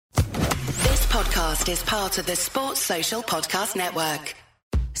podcast is part of the Sports Social Podcast Network.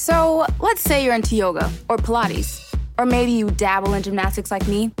 So, let's say you're into yoga or Pilates, or maybe you dabble in gymnastics like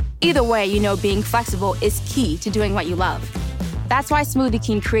me. Either way, you know being flexible is key to doing what you love. That's why Smoothie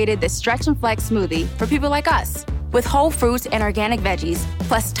King created this Stretch and Flex smoothie for people like us. With whole fruits and organic veggies,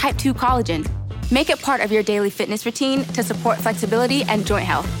 plus type 2 collagen. Make it part of your daily fitness routine to support flexibility and joint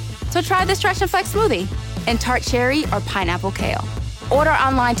health. So try the Stretch and Flex smoothie in tart cherry or pineapple kale. Order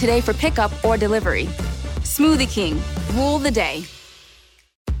online today for pickup or delivery. Smoothie King, rule the day.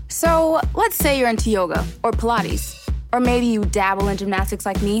 So, let's say you're into yoga or Pilates, or maybe you dabble in gymnastics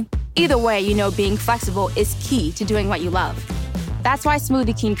like me. Either way, you know being flexible is key to doing what you love. That's why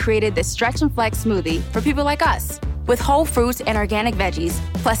Smoothie King created this Stretch and Flex smoothie for people like us. With whole fruits and organic veggies,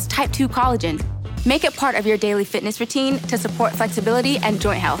 plus type 2 collagen. Make it part of your daily fitness routine to support flexibility and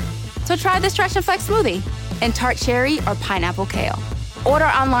joint health. So try the Stretch and Flex smoothie in tart cherry or pineapple kale. Order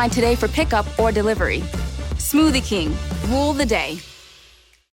online today for pickup or delivery. Smoothie King, rule the day.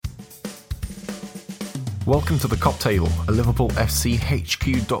 Welcome to The Cop Table, a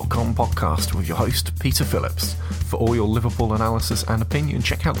LiverpoolFCHQ.com podcast with your host, Peter Phillips. For all your Liverpool analysis and opinion,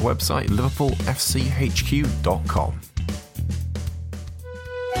 check out the website LiverpoolFCHQ.com.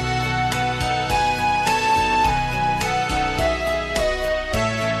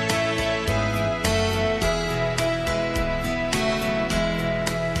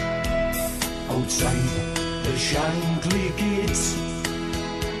 Outside the Shankly gates,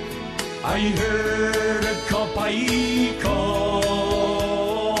 I heard a copy calling.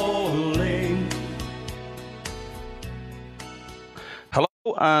 Hello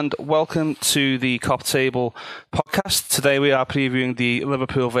and welcome to the Cop Table podcast. Today we are previewing the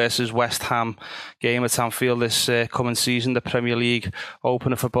Liverpool versus West Ham game at Anfield this coming season, the Premier League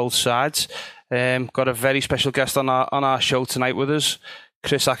opener for both sides. Got a very special guest on our show tonight with us.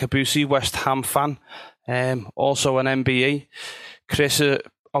 Chris Akabusi, West Ham fan, also an MBE. Chris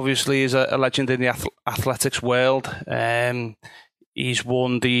obviously is a legend in the athletics world. He's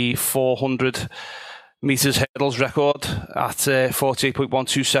won the 400 metres hurdles record at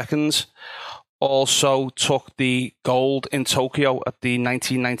 48.12 seconds. Also took the gold in Tokyo at the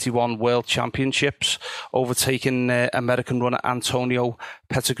 1991 World Championships, overtaking American runner Antonio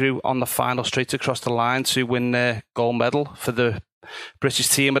Pettigrew on the final straight across the line to win the gold medal for the British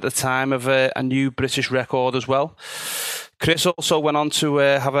team at the time, of a new British record as well. Chris also went on to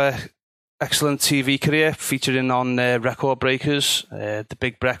have an excellent TV career, featuring on Record Breakers, The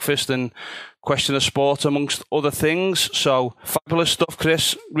Big Breakfast and Question of Sport, amongst other things. So, fabulous stuff,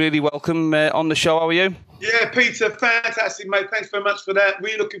 Chris. Really welcome on the show. How are you? Yeah, Peter, fantastic, mate. Thanks very much for that.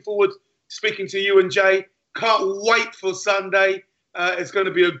 Really looking forward to speaking to you and Jay. Can't wait for Sunday. It's going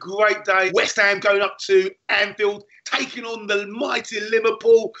to be a great day. West Ham going up to Anfield, taking on the mighty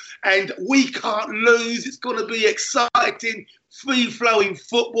Liverpool, and we can't lose. It's going to be exciting, free-flowing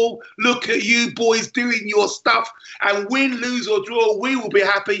football. Look at you boys doing your stuff, and win, lose or draw, we will be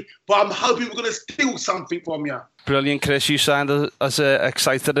happy, but I'm hoping we're going to steal something from you. Brilliant, Chris. You sound as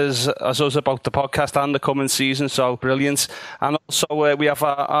excited as us about the podcast and the coming season, so brilliant. And also we have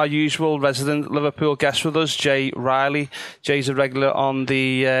our usual resident Liverpool guest with us, Jay Riley. Jay's a regular on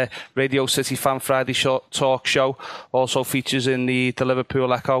the Radio City Fan Friday talk show, also features in the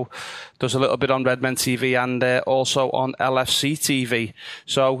Liverpool Echo, does a little bit on Redmen TV and also on LFC TV.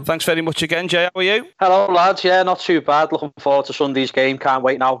 So thanks very much again, Jay. How are you? Hello, lads. Yeah, not too bad. Looking forward to Sunday's game. Can't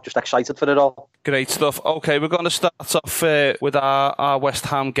wait now. Just excited for it all. Great stuff. Okay, we're going to start off with our West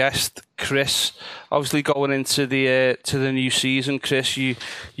Ham guest, Chris. Obviously, going into the new season, Chris, you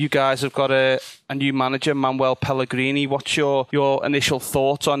guys have got a new manager, Manuel Pellegrini. What's your initial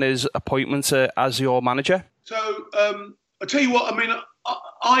thoughts on his appointment as your manager? So, I'll tell you what. I mean,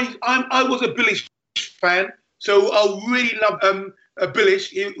 I was a Bilic fan, so I really love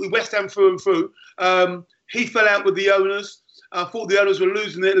Bilic, West Ham through and through. He fell out with the owners. I thought the owners were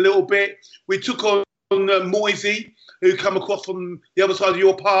losing it a little bit. We took on Moisey, who come across from the other side of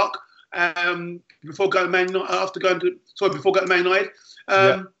your park before going to Man United. Before going to Man United.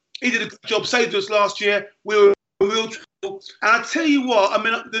 He did a good job, saved us last year. We were in real trouble. And I tell you what, I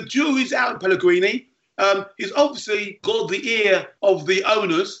mean, the jury's out on Pellegrini. He's obviously got the ear of the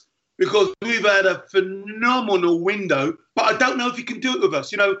owners, because we've had a phenomenal window. But I don't know if he can do it with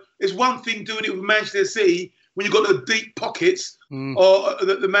us. You know, it's one thing doing it with Manchester City when you've got the deep pockets or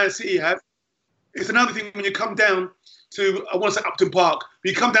the Man City have. It's another thing when you come down to, I want to say Upton Park,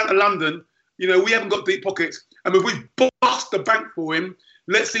 when you come down to London, you know, we haven't got deep pockets. And if we bust the bank for him,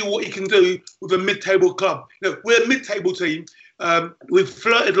 let's see what he can do with a mid-table club. You know, we're a mid-table team. We've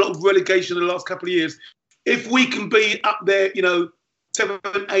flirted a lot of relegation in the last couple of years. If we can be up there, you know, 7,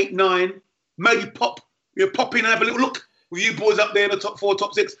 8, 9, maybe pop in and have a little look with you boys up there in the top 4,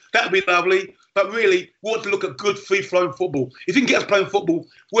 top 6. That would be lovely. But really, we want to look at good, free-flowing football. If you can get us playing football,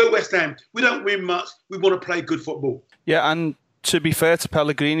 we're West Ham. We don't win much. We want to play good football. Yeah, and to be fair to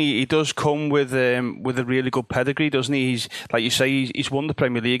Pellegrini, he does come with a really good pedigree, doesn't he? He's, like you say, he's won the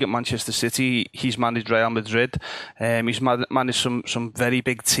Premier League at Manchester City. He's managed Real Madrid. He's managed some very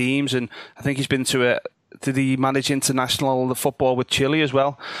big teams, and I think he's been to did he manage international football with Chile as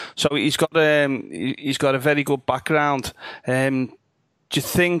well? So he's got a very good background. Do you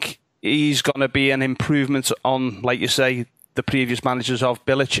think he's going to be an improvement on, like you say, the previous managers of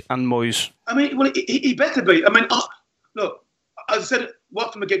Bilic and Moyes? I mean, well, he better be. I mean, look, as I said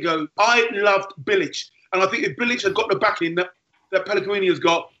right from the get-go, I loved Bilic. And I think if Bilic had got the backing that Pellegrini has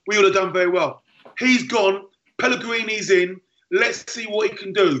got, we would have done very well. He's gone. Pellegrini's in. Let's see what he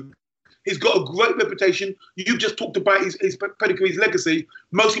can do. He's got a great reputation. You just talked about his Pellegrini's legacy.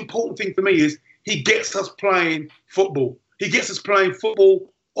 Most important thing for me is he gets us playing football. He gets us playing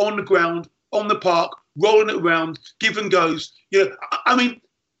football on the ground, on the park, rolling it around, give and goes. You know, I mean,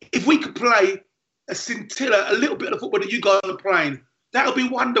 if we could play a scintilla, a little bit of football that you guys are playing, that would be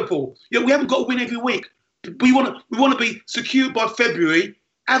wonderful. You know, we haven't got to win every week. We want to be secured by February,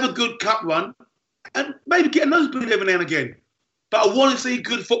 have a good cup run, and maybe get a nosebleed every now and again. But I want to see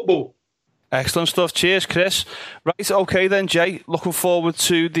good football. Excellent stuff. Cheers, Chris. Right, okay then, Jay. Looking forward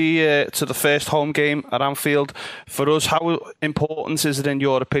to the first home game at Anfield. For us, how important is it, in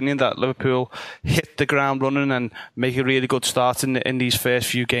your opinion, that Liverpool hit the ground running and make a really good start in these first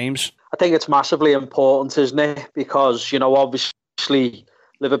few games? I think it's massively important, isn't it? Because, you know, obviously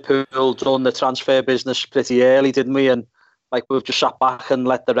Liverpool done the transfer business pretty early, didn't we? And like, we've just sat back and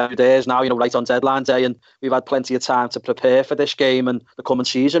let the round days now, you know, right on deadline day, and we've had plenty of time to prepare for this game and the coming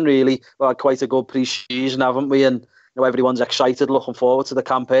season, really. We've had quite a good pre-season, haven't we? And, you know, everyone's excited, looking forward to the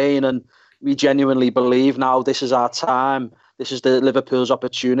campaign, and we genuinely believe now this is our time. This is the Liverpool's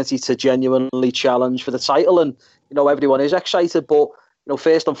opportunity to genuinely challenge for the title, and, you know, everyone is excited. But, you know,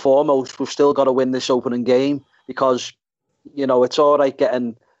 first and foremost, we've still got to win this opening game, because, you know, it's all right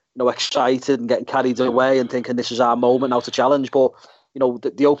getting, you know, excited and getting carried away and thinking this is our moment now to challenge. But, you know,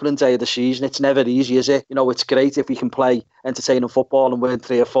 the opening day of the season, it's never easy, is it? You know, it's great if we can play entertaining football and win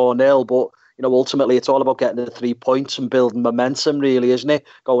 3 or 4-0. But, you know, ultimately it's all about getting the 3 points and building momentum, really, isn't it?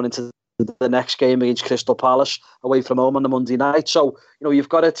 Going into the next game against Crystal Palace away from home on the Monday night. So, you know, you've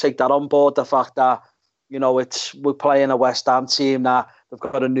got to take that on board, the fact that, you know, we're playing a West Ham team that they've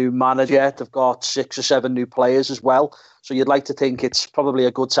got a new manager, they've got 6 or 7 new players as well. So you'd like to think it's probably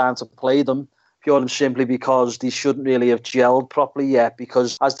a good time to play them, pure and simply because they shouldn't really have gelled properly yet.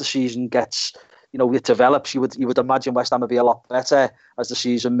 Because as the season gets, you know, it develops, you would imagine West Ham would be a lot better as the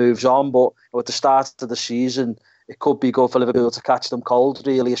season moves on. But, you know, at the start of the season, it could be good for Liverpool to catch them cold,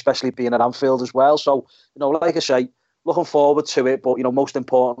 really, especially being at Anfield as well. So, you know, like I say, looking forward to it. But, you know, most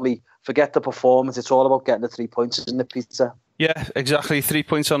importantly, forget the performance. It's all about getting the 3 points, isn't it, Peter? Yeah, exactly. 3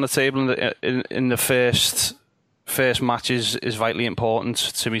 points on the table in the first match is vitally important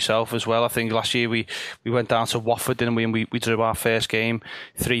to myself as well. I think last year we went down to Watford, didn't we? And we drew our first game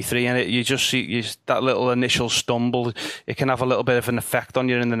 3-3, and you just see that little initial stumble. It can have a little bit of an effect on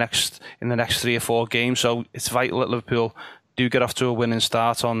you in the next 3 or 4 games. So it's vital that Liverpool do get off to a winning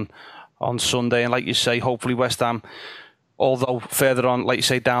start on Sunday. And like you say, hopefully West Ham, although further on, like you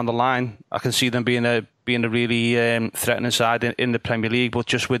say, down the line, I can see them being a really threatening side in the Premier League. But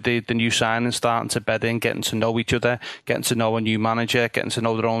just with the new signings starting to bed in, getting to know each other, getting to know a new manager, getting to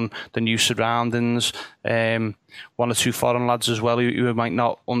know the new surroundings, 1 or 2 foreign lads as well who might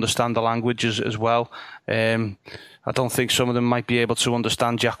not understand the language as well. I don't think some of them might be able to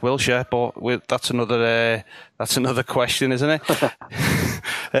understand Jack Wilshere, but that's another question, isn't it?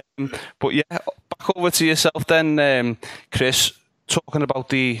 But yeah, back over to yourself then, Chris. Talking about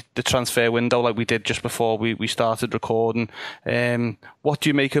the transfer window, like we did just before we started recording, what do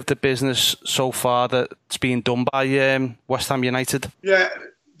you make of the business so far that's being done by West Ham United? Yeah,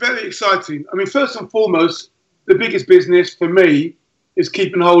 very exciting. I mean, first and foremost, the biggest business for me is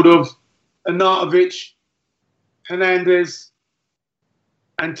keeping hold of Arnautovic, Hernandez,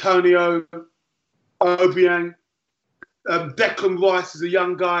 Antonio, Obiang, Declan Rice is a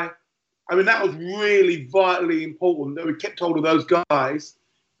young guy. I mean, that was really vitally important that we kept hold of those guys.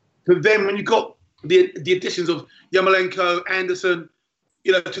 But then when you got the additions of Yarmolenko, Anderson,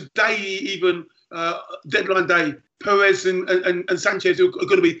 you know, today even, deadline day, Perez and Sanchez are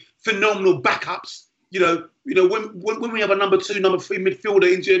going to be phenomenal backups. You know, when we have a number 2, number 3 midfielder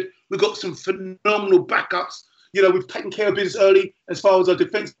injured, we've got some phenomenal backups. You know, we've taken care of business early as far as our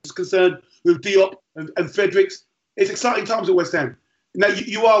defence is concerned with Diop and Fredericks. It's exciting times at West Ham. Now,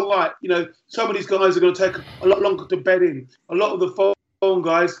 you are right. Some of these guys are going to take a lot longer to bed in. A lot of the foreign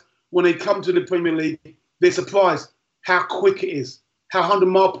guys, when they come to the Premier League, they're surprised how quick it is, how 100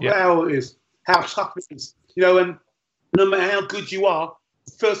 mile per hour it is, how tough it is. And no matter how good you are,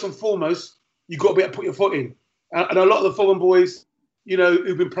 first and foremost, you've got to be able to put your foot in. And a lot of the foreign boys,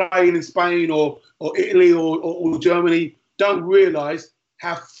 who've been playing in Spain or Italy or Germany, don't realise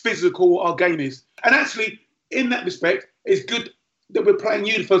how physical our game is. And actually, in that respect, it's good that we're playing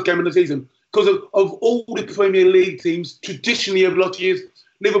you the first game of the season, because of all the Premier League teams, traditionally over a lot of years,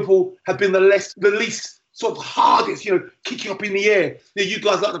 Liverpool have been the least sort of hardest, kicking up in the air. You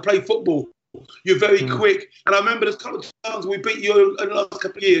guys like to play football. You're very quick. And I remember there's a couple of times we beat you in the last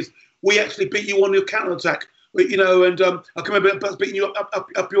couple of years. We actually beat you on your counter-attack. And I can remember us beating you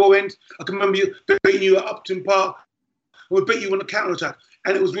up your end. I can remember beating you at Upton Park. We beat you on the counter-attack.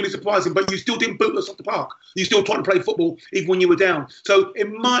 And it was really surprising. But you still didn't boot us off the park. You still trying to play football even when you were down. So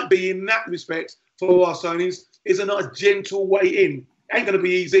it might be, in that respect, for our signings, is a nice gentle way in. Ain't going to be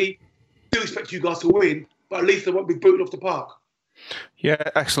easy. Do expect you guys to win, but at least they won't be booted off the park. Yeah,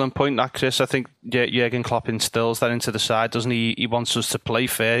 excellent point, that, Chris. I think Jurgen Klopp instills that into the side, doesn't he? He wants us to play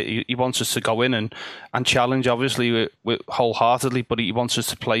fair. He wants us to go in and challenge, obviously, wholeheartedly, but he wants us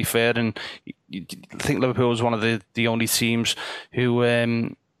to play fair. And I think Liverpool was one of the only teams who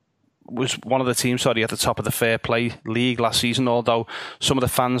was one of the teams, at the top of the fair play league last season, although some of the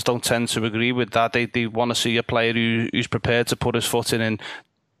fans don't tend to agree with that. They want to see a player who's prepared to put his foot in and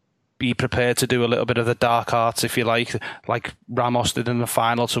be prepared to do a little bit of the dark arts, if you like Ramos did in the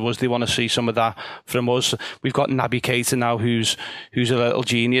final to us. They want to see some of that from us. We've got Naby Keita now, who's a little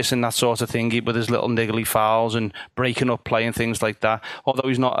genius in that sort of thing, with his little niggly fouls and breaking up play and things like that. Although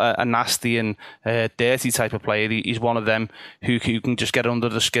he's not a nasty and dirty type of player, he's one of them who can just get under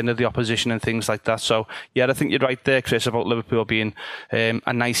the skin of the opposition and things like that. So yeah, I think you're right there, Chris, about Liverpool being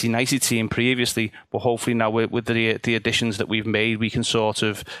a nicey team previously, but hopefully now with the additions that we've made, we can sort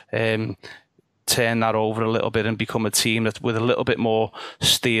of turn that over a little bit and become a team that's with a little bit more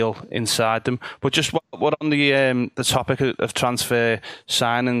steel inside them. But just what on the topic of transfer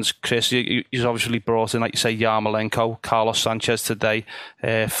signings, Chris, you've obviously brought in, like you say, Yarmolenko, Carlos Sanchez today,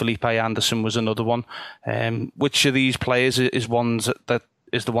 Felipe Anderson was another one. Which of these players is the one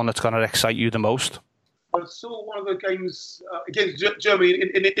that's going to excite you the most? I saw one of the games against Germany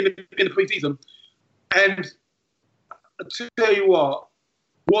in the pre-season, and to tell you what,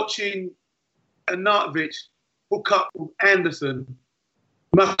 watching Arnautovic hook up with Anderson,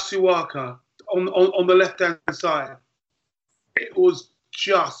 Masuaku on the left-hand side, it was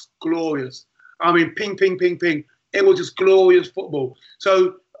just glorious. I mean, ping, ping, ping, ping. It was just glorious football.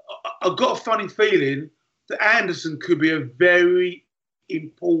 So I've got a funny feeling that Anderson could be a very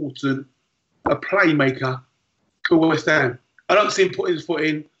important playmaker for West Ham. I don't see him putting his foot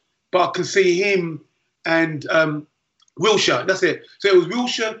in, but I can see him and Wilshere. That's it. So it was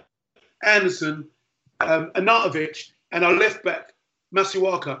Wilshere, Anderson, Arnautovic, and our left back,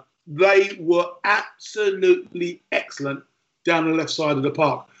 Masuaku. They were absolutely excellent down the left side of the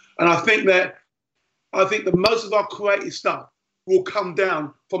park. And I think that most of our creative stuff will come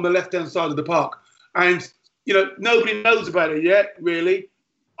down from the left-hand side of the park. And, nobody knows about it yet, really.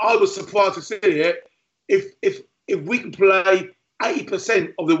 I was surprised to see it. If we can play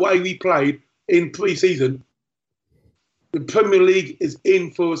 80% of the way we played in pre-season, the Premier League is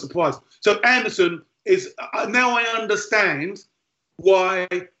in for a surprise. So Anderson is... now I understand why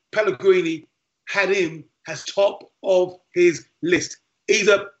Pellegrini had him as top of his list. He's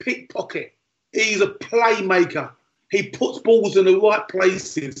a pickpocket. He's a playmaker. He puts balls in the right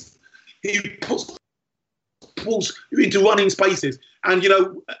places. He puts balls into running spaces. And,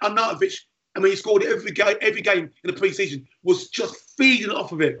 Arnautovic, he scored every game in the pre-season, was just feeding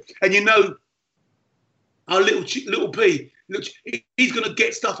off of it. And, our little P, he's going to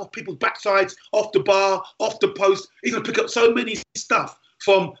get stuff off people's backsides, off the bar, off the post. He's going to pick up so many stuff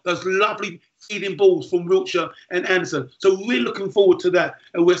from those lovely feeding balls from Wilshere and Anderson. So we're looking forward to that,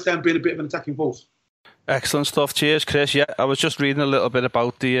 and West Ham being a bit of an attacking force. Excellent stuff. Cheers, Chris. Yeah, I was just reading a little bit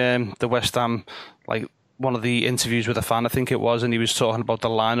about the West Ham, one of the interviews with a fan, I think it was, and he was talking about the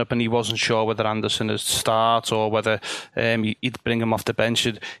lineup, and he wasn't sure whether Anderson would start or whether he'd bring him off the bench.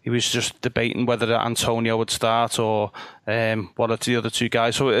 He was just debating whether Antonio would start or one of the other two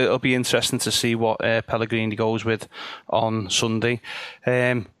guys. So it'll be interesting to see what Pellegrini goes with on Sunday.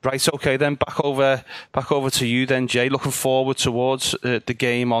 Right, okay, then back over to you then, Jay. Looking forward towards the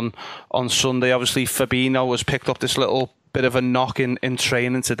game on Sunday. Obviously, Fabinho has picked up this little bit of a knock in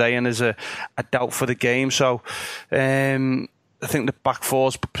training today and is a doubt for the game. So I think the back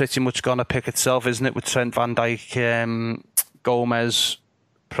four's pretty much going to pick itself, isn't it, with Trent van Dijk Gomez,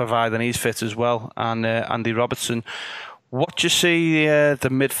 providing he's fit as well, and Andy Robertson. What do you see the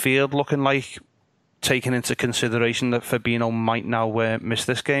midfield looking like, taking into consideration that Fabinho might now miss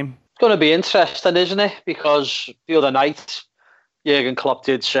this game? It's going to be interesting, isn't it? Because the other night, Jurgen Klopp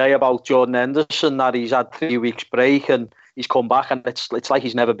did say about Jordan Henderson that he's had 3 weeks break and he's come back, and it's like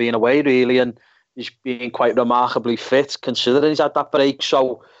he's never been away really, and he's been quite remarkably fit considering he's had that break.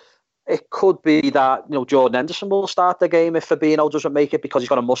 So it could be that Jordan Henderson will start the game if Fabinho doesn't make it, because he's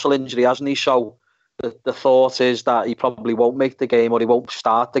got a muscle injury, hasn't he? So the thought is that he probably won't make the game, or he won't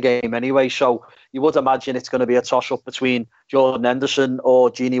start the game anyway. So you would imagine it's going to be a toss-up between Jordan Henderson or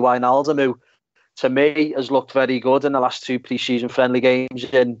Gini Wijnaldum, who, to me, has looked very good in the last 2 pre-season friendly games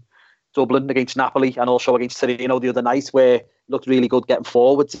in Dublin against Napoli and also against Torino the other night, where he looked really good getting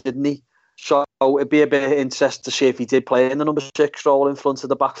forward, didn't he? So it'd be a bit interesting to see if he did play in the number 6 role in front of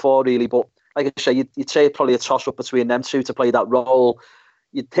the back 4, really. But like I say, you'd say it's probably a toss-up between them two to play that role.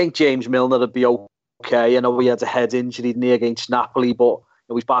 You'd think James Milner would be okay. I know he had a head injury against Napoli, but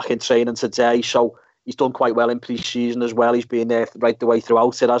he's back in training today, so he's done quite well in pre-season as well. He's been there right the way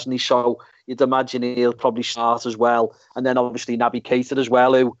throughout it, hasn't he? So you'd imagine he'll probably start as well. And then obviously Naby Keita as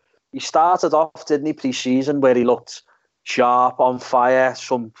well, who he started off, didn't he, pre-season, where he looked sharp, on fire,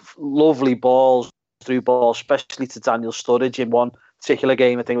 some lovely balls, through balls, especially to Daniel Sturridge in one particular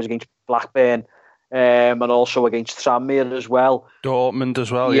game. I think it was against Blackburn, and also against Tranmere as well. Dortmund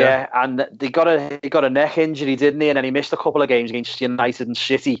as well, yeah. And he got a neck injury, didn't he? And then he missed a couple of games against United and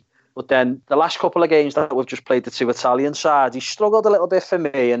City. But then the last couple of games that we've just played, the 2 Italian sides, he struggled a little bit for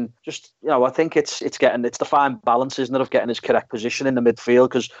me. And just, I think it's the fine balance, isn't it, of getting his correct position in the midfield,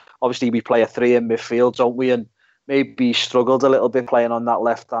 because obviously we play a 3 in midfield, don't we? And maybe he struggled a little bit playing on that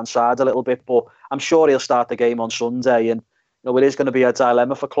left-hand side a little bit, but I'm sure he'll start the game on Sunday. And it is going to be a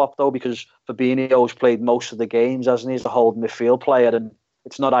dilemma for Klopp, though, because Fabinho's played most of the games, hasn't he, as a holding midfield player, and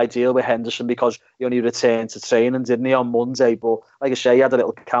it's not ideal with Henderson because he only returned to training, didn't he, on Monday? But like I say, he had a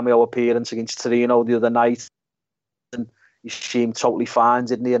little cameo appearance against Torino the other night, and he seemed totally fine,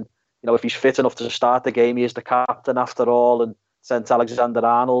 didn't he? And if he's fit enough to start the game, he is the captain after all. And Trent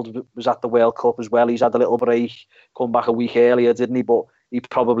Alexander-Arnold was at the World Cup as well. He's had a little break, come back a week earlier, didn't he? But he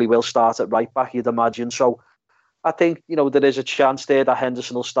probably will start at right back, you'd imagine. So I think, there is a chance there that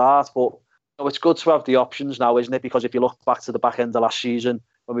Henderson will start. But it's good to have the options now, isn't it? Because if you look back to the back end of last season,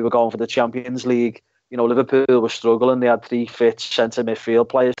 when we were going for the Champions League, Liverpool were struggling. They had 3 fit centre midfield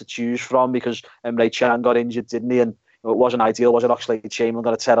players to choose from because Emre Can got injured, didn't he? And it wasn't ideal, was it? Oxlade-Chamberlain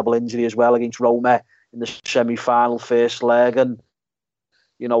got a terrible injury as well against Roma in the semi-final first leg. And,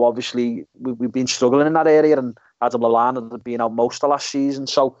 obviously we've been struggling in that area, and Adam Lallana had been out most of last season.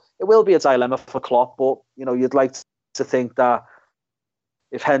 So it will be a dilemma for Klopp, but, you'd like to think that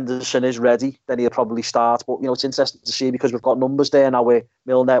if Henderson is ready, then he'll probably start. But, it's interesting to see because we've got numbers there now with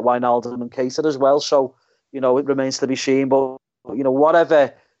Milner, Wijnaldum and Keita as well. So, it remains to be seen. But,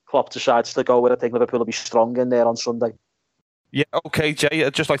 whatever Klopp decides to go with, I think Liverpool will be strong in there on Sunday. Yeah, okay, Jay,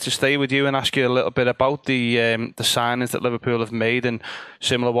 I'd just like to stay with you and ask you a little bit about the signings that Liverpool have made, and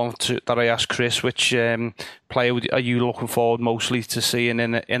similar one that I asked Chris, which player are you looking forward mostly to seeing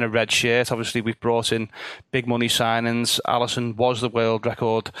in a red shirt? Obviously, we've brought in big money signings. Alisson was the world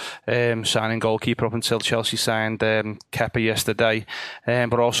record signing goalkeeper up until Chelsea signed Kepa yesterday,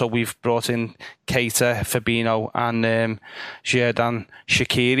 but also we've brought in Keita, Fabinho and Xherdan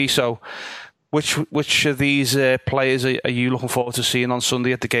Shaqiri. So Which of these players are you looking forward to seeing on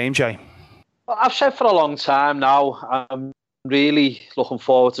Sunday at the game, Jay? Well, I've said for a long time now, I'm really looking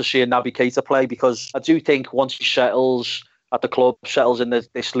forward to seeing Naby Keita play, because I do think once he settles at the club, settles in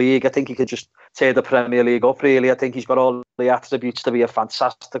this league, I think he could just tear the Premier League up, really. I think he's got all the attributes to be a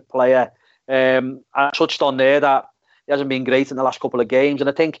fantastic player. I touched on there that he hasn't been great in the last couple of games, and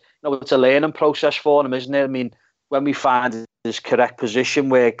I think it's a learning process for him, isn't it? I mean, when we find his correct position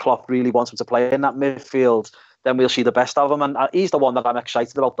where Klopp really wants him to play in that midfield, then we'll see the best of him. And he's the one that I'm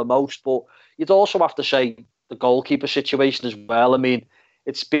excited about the most. But you'd also have to say the goalkeeper situation as well. I mean,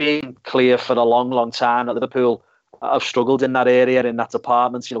 it's been clear for a long, long time that Liverpool have struggled in that area, in that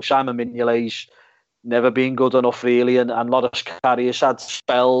department. Simon Mignolet's never been good enough, really. And Loris Karius had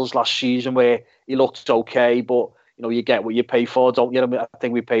spells last season where he looked okay, but, you get what you pay for, don't you? I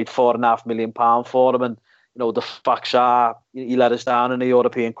think we paid £4.5 million for him. And the facts are he let us down in the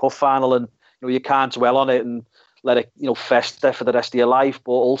European Cup final, and you can't dwell on it and let it fester for the rest of your life.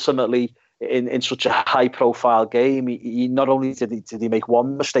 But ultimately, in such a high-profile game, he not only did he make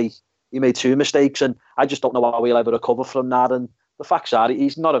one mistake, he made 2 mistakes, and I just don't know how he'll ever recover from that. And the facts are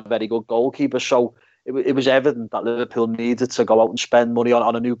he's not a very good goalkeeper, so it was evident that Liverpool needed to go out and spend money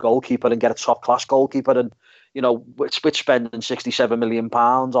on a new goalkeeper and get a top-class goalkeeper. And you know, with spending £67 million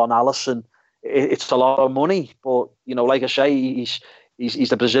on Alisson, it's a lot of money. But, you know, like I say, he's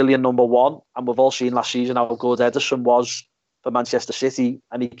the Brazilian number one, and we've all seen last season how good Ederson was for Manchester City,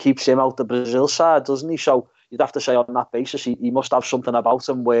 and he keeps him out the Brazil side, doesn't he? So you'd have to say on that basis, he must have something about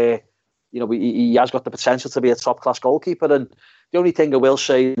him where, you know, he has got the potential to be a top-class goalkeeper. And the only thing I will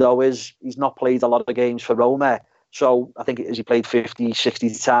say, though, is he's not played a lot of games for Roma. So I think as he played 50,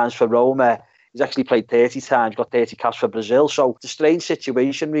 60 times for Roma, he's actually played 30 times, got 30 caps for Brazil. So it's a strange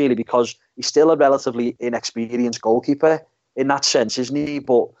situation, really, because he's still a relatively inexperienced goalkeeper in that sense, isn't he?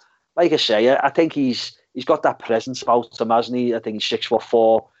 But like I say, I think he's got that presence about him, hasn't he? I think he's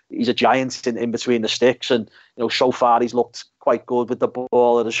 6'4". He's a giant in between the sticks. And, you know, so far he's looked quite good with the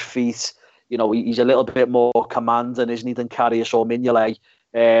ball at his feet. You know, he's a little bit more commanding, isn't he, than Karius or Mignolet.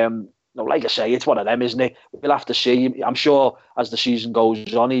 You know, like I say, it's one of them, isn't it? We'll have to see. I'm sure as the season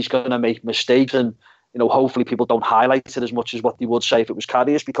goes on, he's going to make mistakes, and, you know, hopefully people don't highlight it as much as what they would say if it was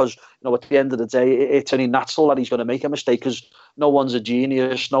Karius, because, you know, at the end of the day, it's only natural that he's going to make a mistake, because no one's a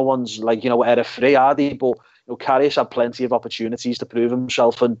genius, no one's, like, you know, error-free, are they? But, you know, Karius had plenty of opportunities to prove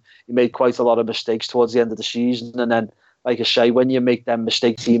himself, and he made quite a lot of mistakes towards the end of the season. And then, like I say, when you make them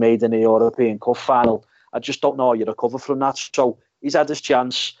mistakes he made in the European Cup final, I just don't know how you recover from that. So he's had his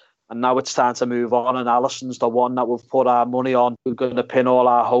chance, and now it's time to move on. And Alisson's the one that we've put our money on. We're going to pin all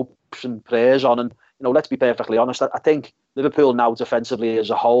our hopes and prayers on. And, you know, let's be perfectly honest, I think Liverpool now defensively as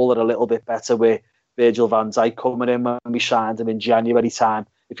a whole are a little bit better with Virgil van Dijk coming in when we signed him in January time.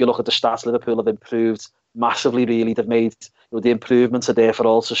 If you look at the stats, Liverpool have improved massively, really. They've made, you know, the improvements are there for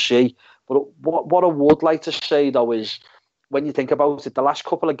all to see. But what I would like to say, though, is when you think about it, the last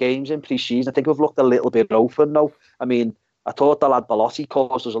couple of games in pre-season, I think we've looked a little bit open now. I mean, I thought the lad Belotti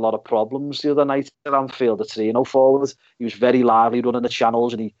caused us a lot of problems the other night at Anfield, the 3-0 forward. He was very lively running the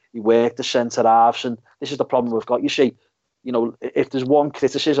channels, and he worked the centre halves. And this is the problem we've got. You see, you know, if there's one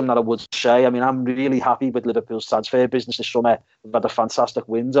criticism that I would say, I mean, I'm really happy with Liverpool's transfer business this summer. We've had a fantastic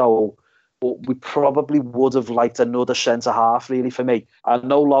window, but we probably would have liked another centre half, really, for me. I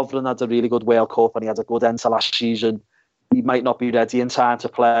know Lovren had a really good World Cup, and he had a good end to last season. He might not be ready in time to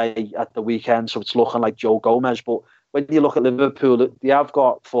play at the weekend, so it's looking like Joe Gomez. But when you look at Liverpool, they have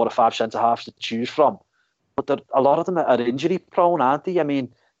got 4 or 5 centre-halves to choose from. But a lot of them are injury-prone, aren't they? I mean,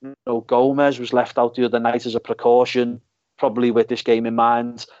 you know, Gomez was left out the other night as a precaution, probably with this game in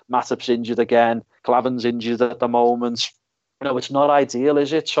mind. Matip's injured again. Klavan's injured at the moment. You know, it's not ideal,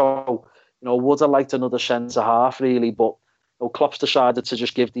 is it? So, you know, would have liked another centre-half, really. But, you know, Klopp's decided to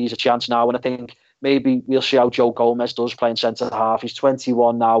just give these a chance now, and I think maybe we'll see how Joe Gomez does playing centre-half. He's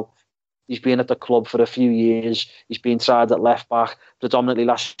 21 now. He's been at the club for a few years. He's been tried at left-back, predominantly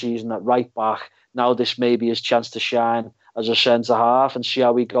last season at right-back. Now this may be his chance to shine as a centre-half and see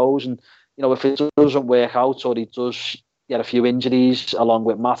how he goes. And, you know, if it doesn't work out, or he does get a few injuries along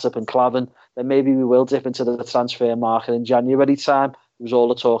with Matip and Klavan, then maybe we will dip into the transfer market in January time. There was all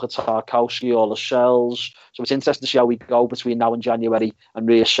the talk of Tarkowski, all the shells. So it's interesting to see how we go between now and January and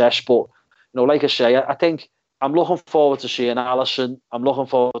reassess. But, you know, like I say, I think I'm looking forward to seeing Alisson. I'm looking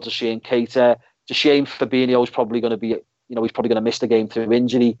forward to seeing Keita. It's a shame Fabinho's probably going to be, you know, he's probably going to miss the game through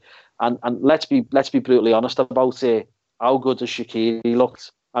injury. And let's be brutally honest about it. How good has Shaqiri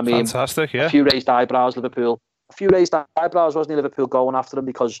looked? I mean, fantastic, yeah. A few raised eyebrows, Liverpool. A few raised eyebrows, wasn't he, Liverpool going after him,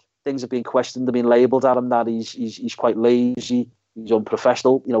 because things have been questioned, they've been labelled at him that he's quite lazy, he's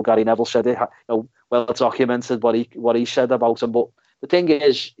unprofessional. You know, Gary Neville said it. You know, well documented what he said about him. But the thing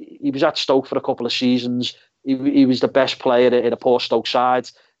is, he was at Stoke for a couple of seasons. He was the best player in a poor Stoke side.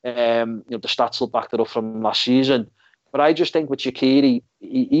 You know, the stats will back that up from last season. But I just think with Shaqiri,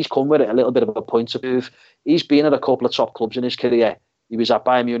 he's come with a little bit of a point to prove. He's been at a couple of top clubs in his career. He was at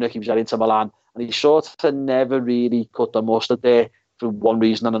Bayern Munich, he was at Inter Milan, and he sort of never really cut the mustard there for one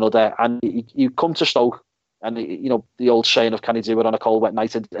reason and another. And you come to Stoke, and, you know, the old saying of can he do it on a cold, wet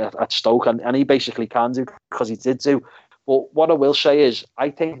night at Stoke, and he basically can do, because he did do. But what I will say is, I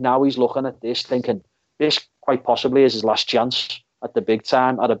think now he's looking at this thinking, this quite possibly is his last chance at the big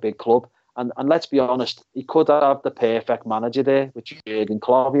time, at a big club. And let's be honest, he could have the perfect manager there, which is Jurgen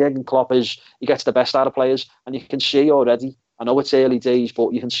Klopp. Jurgen Klopp he gets the best out of players, and you can see already, I know it's early days,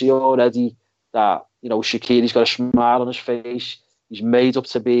 but you can see already that, you know, Shaqiri's got a smile on his face. He's made up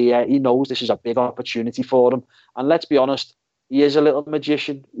to be here. He knows this is a big opportunity for him. And let's be honest, he is a little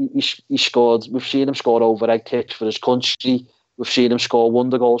magician. He scored. We've seen him score overhead kicks for his country. We've seen him score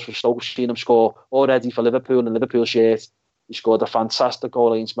wonder goals for Stoke. We've seen him score already for Liverpool in Liverpool shirt. He scored a fantastic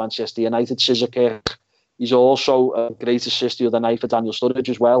goal against Manchester United, scissor kick. He's also a great assist the other night for Daniel Sturridge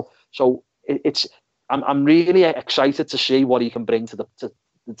as well. So I'm really excited to see what he can bring to the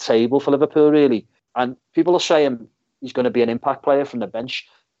table for Liverpool, really. And people are saying he's going to be an impact player from the bench.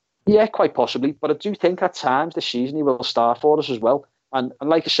 Yeah, quite possibly. But I do think at times this season he will start for us as well. And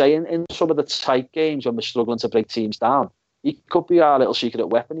like I say, in some of the tight games when we're struggling to break teams down, he could be our little secret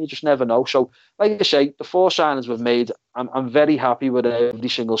weapon. You just never know. So, like I say, the 4 signings we've made, I'm very happy with every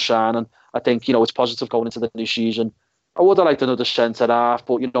single signing. I think, it's positive going into the new season. I would have liked another centre-half,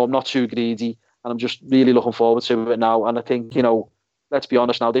 but, I'm not too greedy. And I'm just really looking forward to it now. And I think, let's be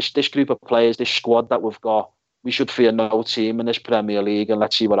honest now, this group of players, this squad that we've got, we should fear no team in this Premier League, and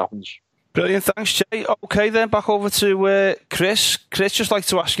let's see what happens. Brilliant, thanks, Jay. Okay, then back over to Chris. Chris, just like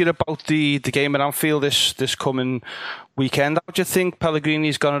to ask you about the game at Anfield this coming weekend. How do you think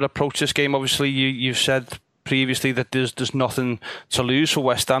Pellegrini's going to approach this game? Obviously, you've said previously that there's nothing to lose for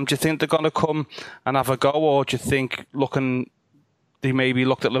West Ham. Do you think they're going to come and have a go, or do you think they maybe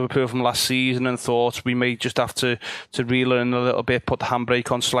looked at Liverpool from last season and thought we may just have to reel in a little bit, put the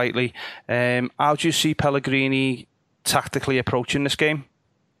handbrake on slightly? How do you see Pellegrini tactically approaching this game?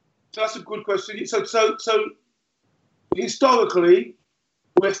 So that's a good question. So historically,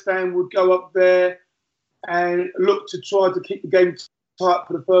 West Ham would go up there and look to try to keep the game tight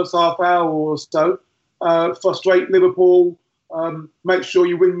for the first half hour or so, frustrate Liverpool, make sure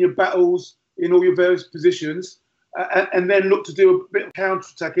you win your battles in all your various positions, and then look to do a bit of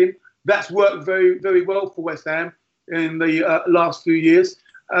counter-attacking. That's worked very, very well for West Ham in the last few years.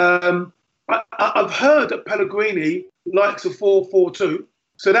 I've heard that Pellegrini likes a 4-4-2.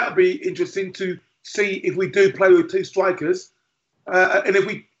 So that would be interesting to see if we do play with 2 strikers. And if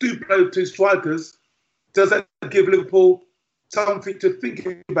we do play with 2 strikers, does that give Liverpool something to think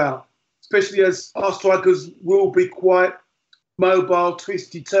about? Especially as our strikers will be quite mobile,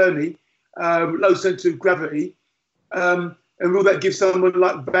 twisty-turny, low centre of gravity. And will that give someone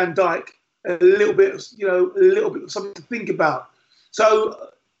like Van Dijk a little bit of something to think about? So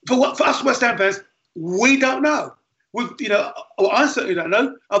for us West Ham fans, we don't know. I certainly don't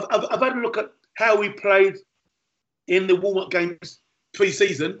know. I've had a look at how we played in the warm-up games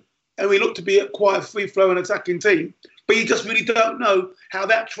pre-season, and we look to be quite a free-flowing attacking team. But you just really don't know how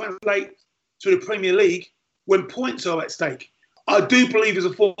that translates to the Premier League when points are at stake. I do believe he's a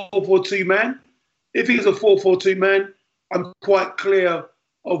 4-4-2 man. If he's a 4-4-2 man, I'm quite clear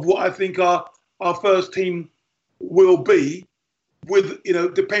of what I think our first team will be, with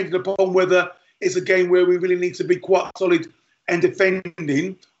depending upon whether it's a game where we really need to be quite solid and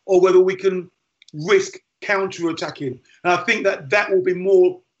defending, or whether we can risk counter-attacking. And I think that will be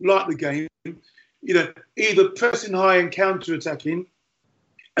more like the game, either pressing high and counter-attacking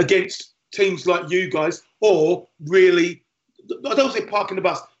against teams like you guys, or really, I don't say parking the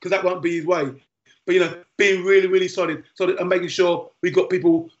bus because that won't be his way, but being really, really solid and making sure we've got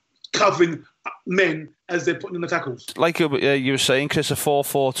people covering men as they're putting in the tackles. Like you were saying, Chris, a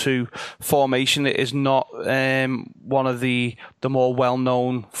 4-4-2 formation is not one of the more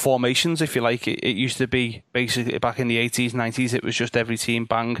well-known formations, if you like. It used to be, basically, back in the 80s, 90s, it was just every team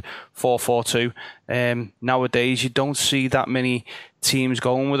bang 4-4-2. Nowadays, you don't see that many teams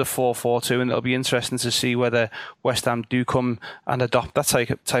going with a 4-4-2, and it'll be interesting to see whether West Ham do come and adopt that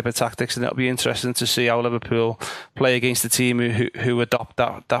type of tactics, and it'll be interesting to see how Liverpool play against a team who adopt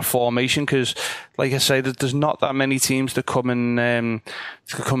that formation, because, like I say, there's not that many teams that come and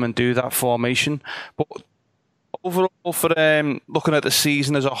do that formation. But overall, for looking at the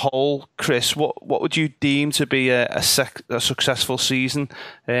season as a whole, Chris, what would you deem to be a successful season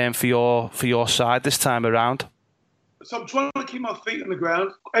for your side this time around? So I'm trying to keep my feet on the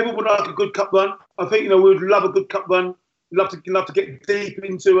ground. Everyone would like a good cup run. I think we would love a good cup run. We'd love to get deep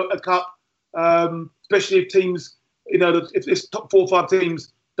into a cup, especially if teams, if this top 4 or 5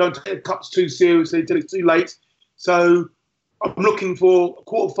 teams don't take cups too seriously until it's too late. So I'm looking for a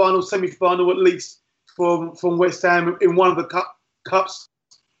quarter-final, semi-final at least from West Ham in one of the cups.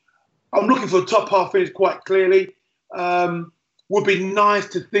 I'm looking for a top half finish quite clearly. Would be nice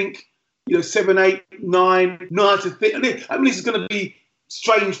to think 7, 8, 9. Nice to think. I mean, this is going to be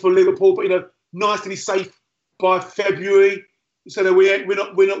strange for Liverpool, but nice to be safe by February, so that we're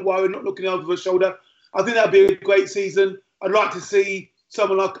not worried, not looking over the shoulder. I think that'd be a great season. I'd like to see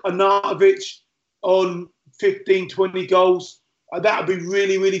someone like Arnautovic on 15, 20 goals. That would be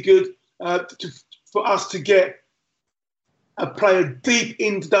really, really good for us to get a player deep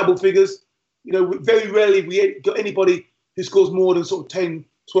into double figures. Very rarely we got anybody who scores more than sort of 10,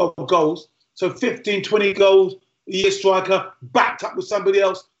 12 goals. So 15, 20 goals, a year striker, backed up with somebody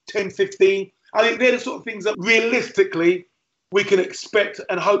else, 10, 15. I think they're the sort of things that realistically we can expect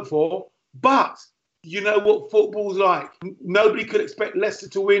and hope for. But you know what football's like. Nobody could expect Leicester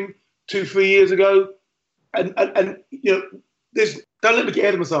to win 2-3 years ago. And don't let me get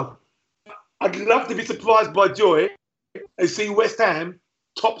ahead of myself. I'd love to be surprised by joy and see West Ham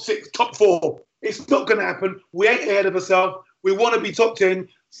top 6, top 4. It's not going to happen. We ain't ahead of ourselves. We want to be top 10,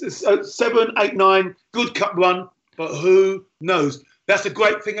 7, 8, 9, good cup run, but who knows? That's the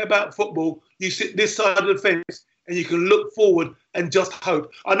great thing about football. You sit this side of the fence and you can look forward and just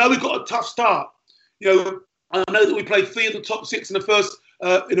hope. I know we've got a tough start. You know, I know that we played 3 of the top 6 in the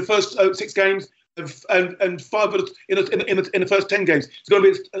first 6 games and 5 in the first 10 games. It's going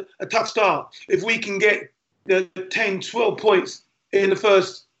to be a tough start. If we can get 10, 12 points in the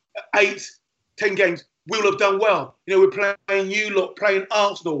first 8, 10 games, we'll have done well. You know, we're playing you lot, playing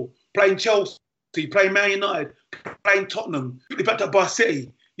Arsenal, playing Chelsea, playing Man United, playing Tottenham, we backed up by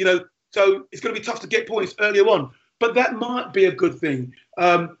City. You know, so it's going to be tough to get points earlier on. But that might be a good thing,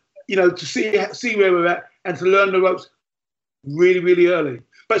 you know, to see where we're at and to learn the ropes really, really early.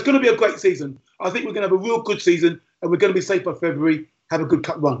 But it's going to be a great season. I think we're going to have a real good season and we're going to be safe by February, have a good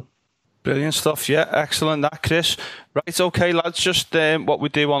cup run. Brilliant stuff. Yeah, excellent that, Chris. Right, okay, lads. Just what we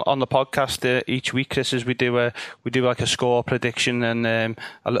do on the podcast each week, Chris, is we do like a score prediction and a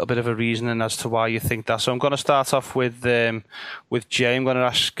little bit of a reasoning as to why you think that. So I'm going to start off with Jay. I'm going to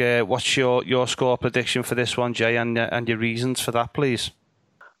ask what's your score prediction for this one, Jay, and your reasons for that, please.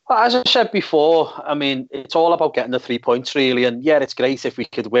 Well, as I said before, I mean, it's all about getting the 3 points, really. And yeah, it's great if we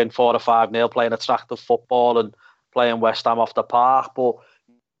could win 4 or 5-0, playing attractive football and playing West Ham off the park, but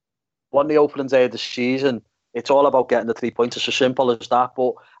on the opening day of the season, it's all about getting the 3 points. It's as simple as that.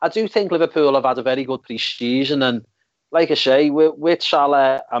 But I do think Liverpool have had a very good pre-season. And like I say, with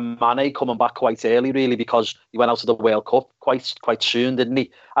Salah and Mane coming back quite early, really, because he went out to the World Cup quite soon, didn't he?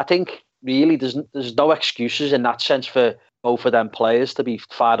 I think, really, there's no excuses in that sense for both of them players to be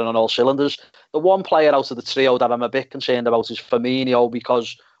firing on all cylinders. The one player out of the trio that I'm a bit concerned about is Firmino,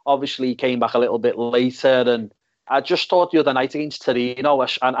 because obviously he came back a little bit later, and I just thought the other night against Torino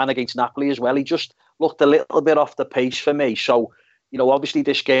and against Napoli as well, he just looked a little bit off the pace for me. So, you know, obviously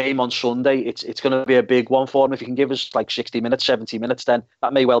this game on Sunday, it's going to be a big one for him. If he can give us like 60 minutes, 70 minutes, then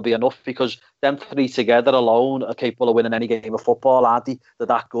that may well be enough, because them 3 together alone are capable of winning any game of football, aren't they? They're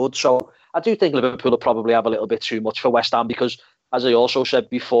that good. So I do think Liverpool will probably have a little bit too much for West Ham, because, as I also said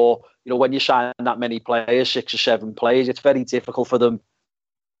before, you know, when you sign that many players, 6 or 7 players, it's very difficult for them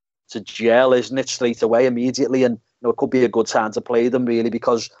to gel, isn't it, straight away, immediately. And, you know, it could be a good time to play them, really,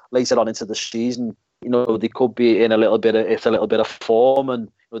 because later on into the season, you know, they could be in a little bit of form, and,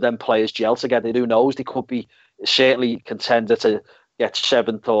 you know, then players gel together. Who knows? They could be certainly contender to get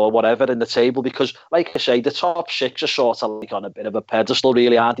 7th or whatever in the table, because, like I say, the top 6 are sort of like on a bit of a pedestal,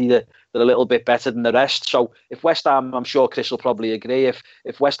 really, aren't they? They're a little bit better than the rest. So if West Ham, I'm sure Chris will probably agree,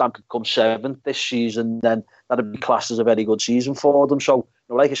 if West Ham could come 7th this season, then that'd be classed as a very good season for them. So, you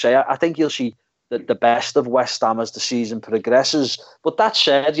know, like I say, I think you'll see the best of West Ham as the season progresses. But that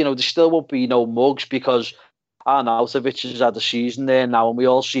said, you know, there still won't be no mugs, because Arnautovic has had a season there now, and we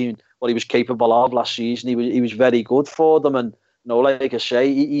all seen what he was capable of last season. He was very good for them, and, you know, like I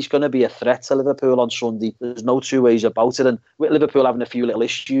say, he's going to be a threat to Liverpool on Sunday. There's no 2 ways about it. And with Liverpool having a few little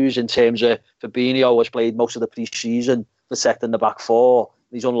issues in terms of Fabinho has played most of the pre-season, protecting the back 4.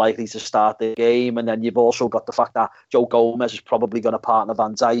 He's unlikely to start the game. And then you've also got the fact that Joe Gomez is probably going to partner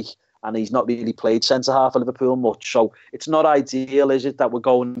Van Dijk, and he's not really played centre-half for Liverpool much. So it's not ideal, is it, that we're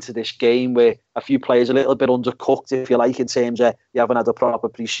going into this game where a few players are a little bit undercooked, if you like, in terms of you haven't had a proper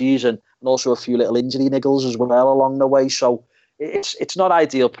pre-season, and also a few little injury niggles as well along the way. So it's not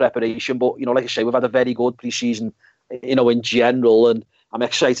ideal preparation, but, you know, like I say, we've had a very good pre-season, you know, in general, and I'm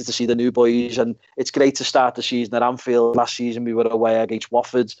excited to see the new boys, and it's great to start the season at Anfield. Last season we were away against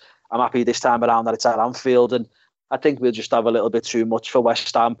Watford. I'm happy this time around that it's at Anfield, and I think we'll just have a little bit too much for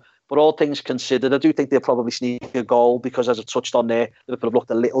West Ham. But all things considered, I do think they'll probably sneak a goal, because, as I touched on there, Liverpool have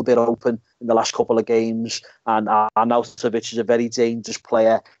looked a little bit open in the last couple of games. And Arnautovic is a very dangerous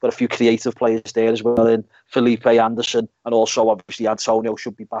player. Got a few creative players there as well, in Felipe Anderson, and also obviously Antonio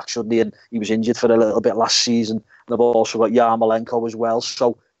should be back, shouldn't he? And he was injured for a little bit last season. And they've also got Yarmolenko as well.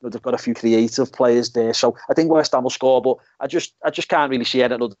 So, you know, they've got a few creative players there. So I think West Ham will score, but I just can't really see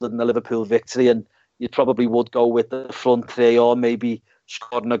anything other than the Liverpool victory. And you probably would go with the front 3, or maybe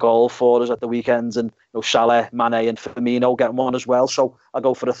scoring a goal for us at the weekends, and, you know, Salah, Mane and Firmino getting one as well. So I'll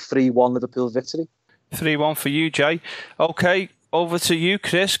go for a 3-1 Liverpool victory. 3-1 for you, Jay. Okay, over to you,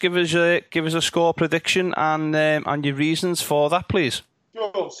 Chris. Give us a score prediction and your reasons for that, please.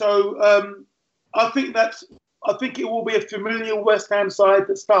 Sure. So I think it will be a familiar West Ham side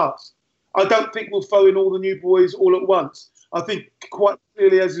that starts. I don't think we'll throw in all the new boys all at once. I think, quite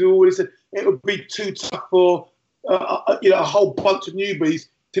clearly, as you already said, it would be too tough for a whole bunch of newbies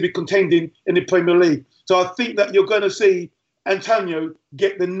to be contending in the Premier League. So I think that you're going to see Antonio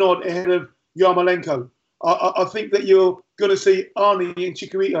get the nod ahead of Yarmolenko. I think that you're going to see Arnie and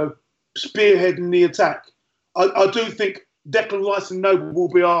Chicharito spearheading the attack. I do think Declan Rice and Noble will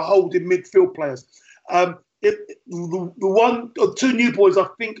be our holding midfield players. The one or two new boys I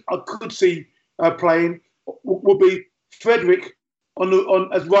think I could see playing would be Frederick on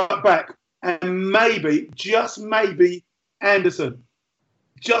as right back, and maybe, just maybe, Anderson.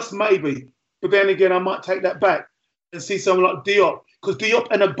 Just maybe. But then again, I might take that back and see someone like Diop, because Diop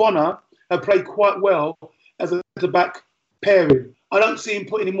and Abona have played quite well as a back pairing. I don't see him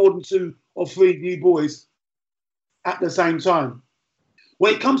putting in more than 2 or 3 new boys at the same time.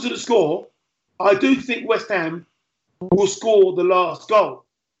 When it comes to the score, I do think West Ham will score the last goal.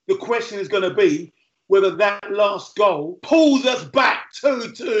 The question is going to be whether that last goal pulls us back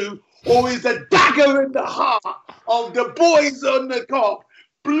 2-2, or is a dagger in the heart of the boys on the Kop,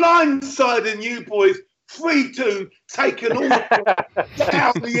 blindsiding you boys 3-2, taking all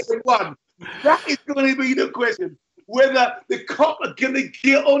down the end one. That is going to be the question. Whether the Kop are going to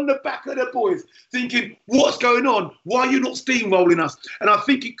get on the back of the boys, thinking, what's going on? Why are you not steamrolling us? And I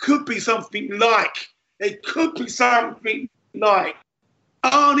think it could be something like,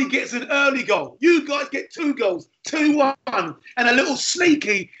 Arnie gets an early goal. You guys get 2 goals, 2-1, and a little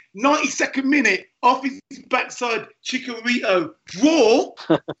sneaky 92nd minute off his backside Chicharito draw.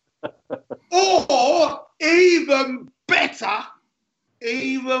 Or even better,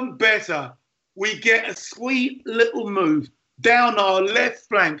 we get a sweet little move down our left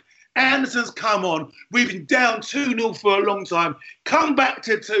flank. Anderson's come on. We've been down 2-0 for a long time. Come back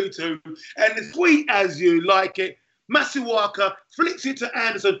to 2-2. And as sweet as you like it, Masuaku flicks it to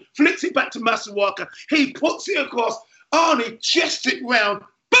Anderson, flicks it back to Masuaku. He puts it across. Arnie chests it round.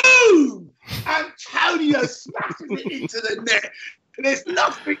 Boom! Antonio smashes it into the net. There's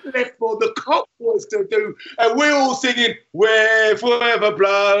nothing left for the Kop boys to do. And we're all singing, we're forever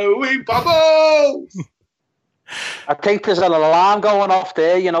blowing bubbles. I think there's an alarm going off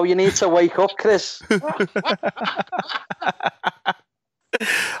there. You know, you need to wake up, Chris.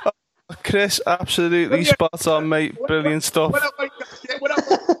 Chris, absolutely spot on, mate. Brilliant stuff. When I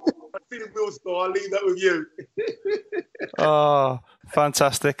see the real score, I'll leave that with you. Oh,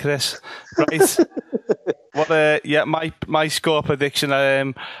 fantastic, Chris. Right. My score prediction.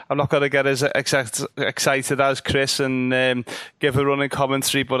 I'm not going to get as excited as Chris and give a running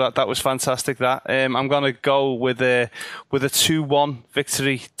commentary, but that was fantastic. I'm going to go with a 2-1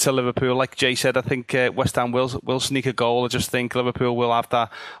 victory to Liverpool. Like Jay said, I think West Ham will sneak a goal. I just think Liverpool will have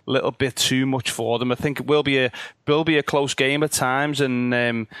that little bit too much for them. I think it will be a close game at times,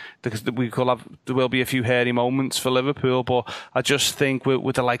 and because there will be a few hairy moments for Liverpool. But I just think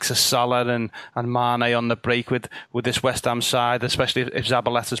with the likes of Salah and Mane on the break with this West Ham side, especially if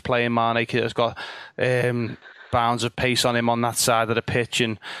Zabaleta's playing, Mane has got bounds of pace on him on that side of the pitch,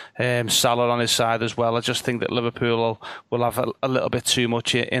 and Salah on his side as well. I just think that Liverpool will have a little bit too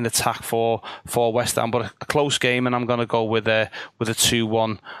much in attack for West Ham, but a close game, and I'm going to go with a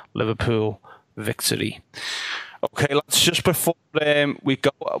 2-1 Liverpool victory. Okay, lads, just before we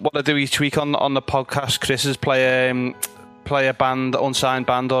go, what I do each week on the podcast, Chris is play a band, unsigned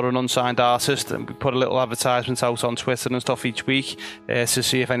band or an unsigned artist, and we put a little advertisement out on Twitter and stuff each week to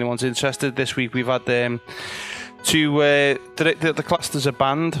see if anyone's interested. This week we've had they're classed as a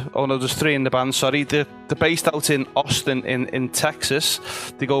band. Oh no, there's 3 in the band, sorry. They're based out in Austin in Texas.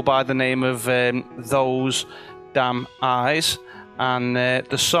 They go by the name of Those Damn Eyes, and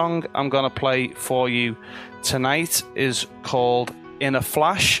the song I'm going to play for you tonight is called In a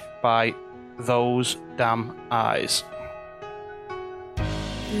Flash by Those Damn Eyes.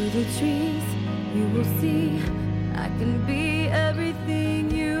 Through the trees, you will see I can be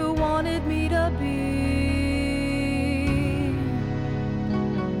everything you wanted me to be.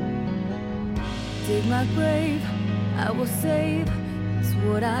 Dig my grave, I will save. It's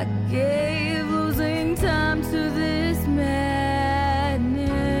what I gave, losing time to this madness.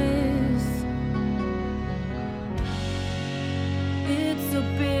 It's a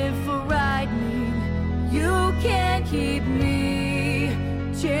bit frightening. You can't keep me.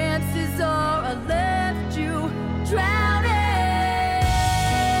 Chances are I left you drowning.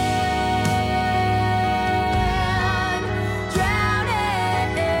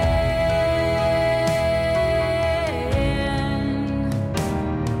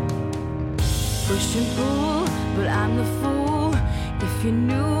 Push and pull, but I'm the fool. If you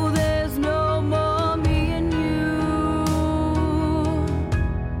knew there's no more me and you.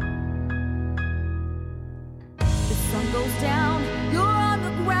 The sun goes down, you're on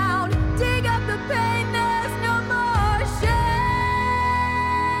the ground. Dig up the pain, there's no more shame.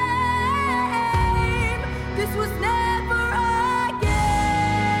 'This was never a game.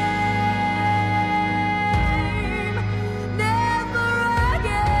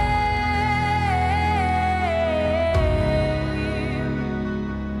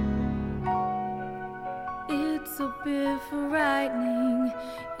 frightening.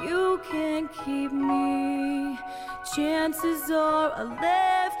 You can't keep me. Chances are I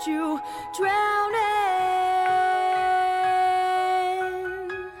left you drowning.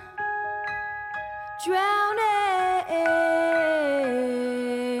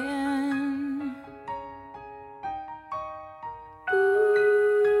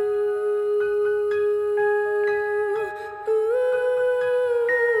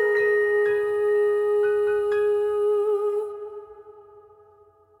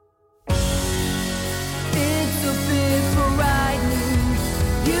 It's a bit frightening.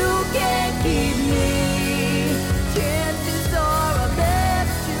 You can't keep me. Chances are I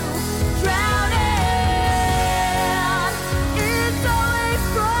left you drowning. It's always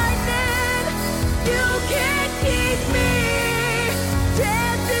frightening. You can't keep me.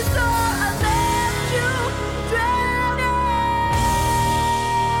 Chances are I left you drowning.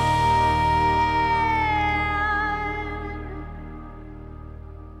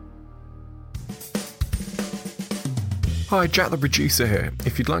 Hi, Jack the producer here.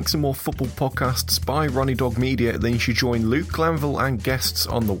 If you'd like some more football podcasts by Ronnie Dog Media, then you should join Luke Glanville and guests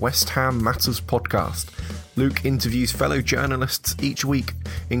on the West Ham Matters podcast. Luke interviews fellow journalists each week,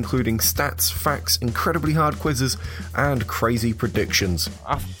 including stats, facts, incredibly hard quizzes, and crazy predictions.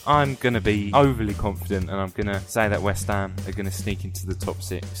 I'm going to be overly confident, and I'm going to say that West Ham are going to sneak into the top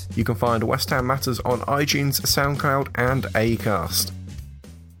 6. You can find West Ham Matters on iTunes, SoundCloud, and Acast.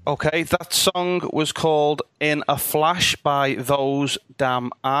 Okay, that song was called In a Flash by Those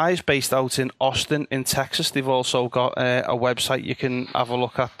Damn Eyes, based out in Austin in Texas. They've also got a website you can have a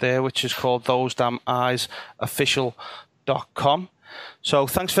look at there, which is called thosedamneyesofficial.com. So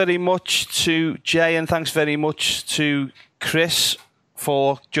thanks very much to Jay, and thanks very much to Chris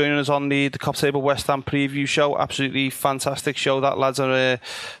for joining us on the Cop Table West Ham preview show. Absolutely fantastic show that, lads are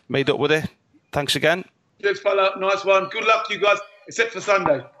made up with it. Thanks again. Cheers, fella. Nice one. Good luck to you guys, except for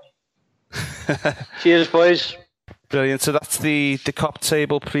Sunday. Cheers, boys. Brilliant. So that's the Cop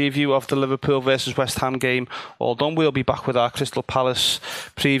Table preview of the Liverpool versus West Ham game all done. We'll be back with our Crystal Palace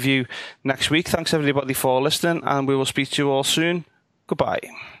preview next week. Thanks everybody for listening, and we will speak to you all soon. Goodbye.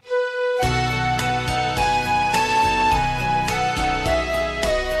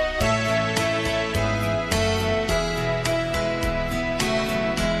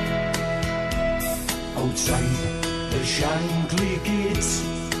 Outside the Shankly gates,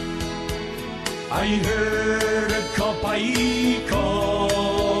 I heard a copy calling.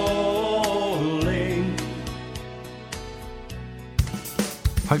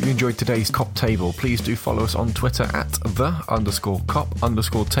 Hope you enjoyed today's Cop Table. Please do follow us on Twitter at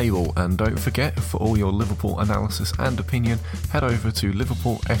 @the_cop_table. And don't forget, for all your Liverpool analysis and opinion, head over to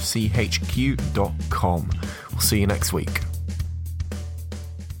liverpoolfchq.com. We'll see you next week.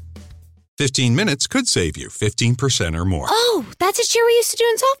 15 minutes could save you 15% or more. Oh, that's a cheer we used to do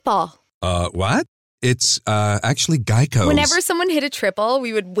in softball. What? It's actually Geico. Whenever someone hit a triple,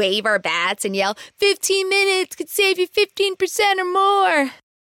 we would wave our bats and yell, 15 minutes could save you 15% or more.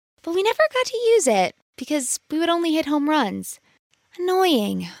 But we never got to use it because we would only hit home runs.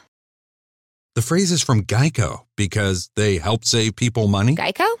 Annoying. The phrase is from Geico because they help save people money.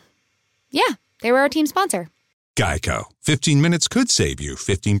 Geico? Yeah, they were our team sponsor. Geico. 15 minutes could save you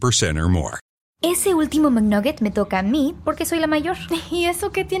 15% or more. Ese último McNugget me toca a mí porque soy la mayor. ¿Y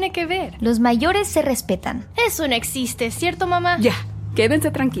eso qué tiene que ver? Los mayores se respetan. Eso no existe, ¿cierto, mamá? Ya, quédense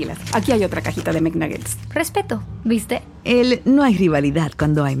tranquilas. Aquí hay otra cajita de McNuggets. Respeto, ¿viste? No hay rivalidad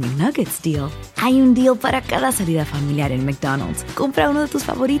cuando hay McNuggets deal. Hay un deal para cada salida familiar en McDonald's. Compra uno de tus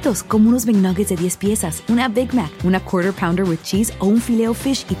favoritos, como unos McNuggets de 10 piezas, una Big Mac, una Quarter Pounder with Cheese o un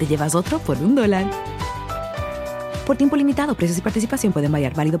Filet-O-Fish y te llevas otro por $1. Por tiempo limitado, precios y participación pueden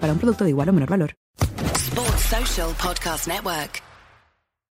variar. Válido para un producto de igual o menor valor. Sports Social Podcast Network.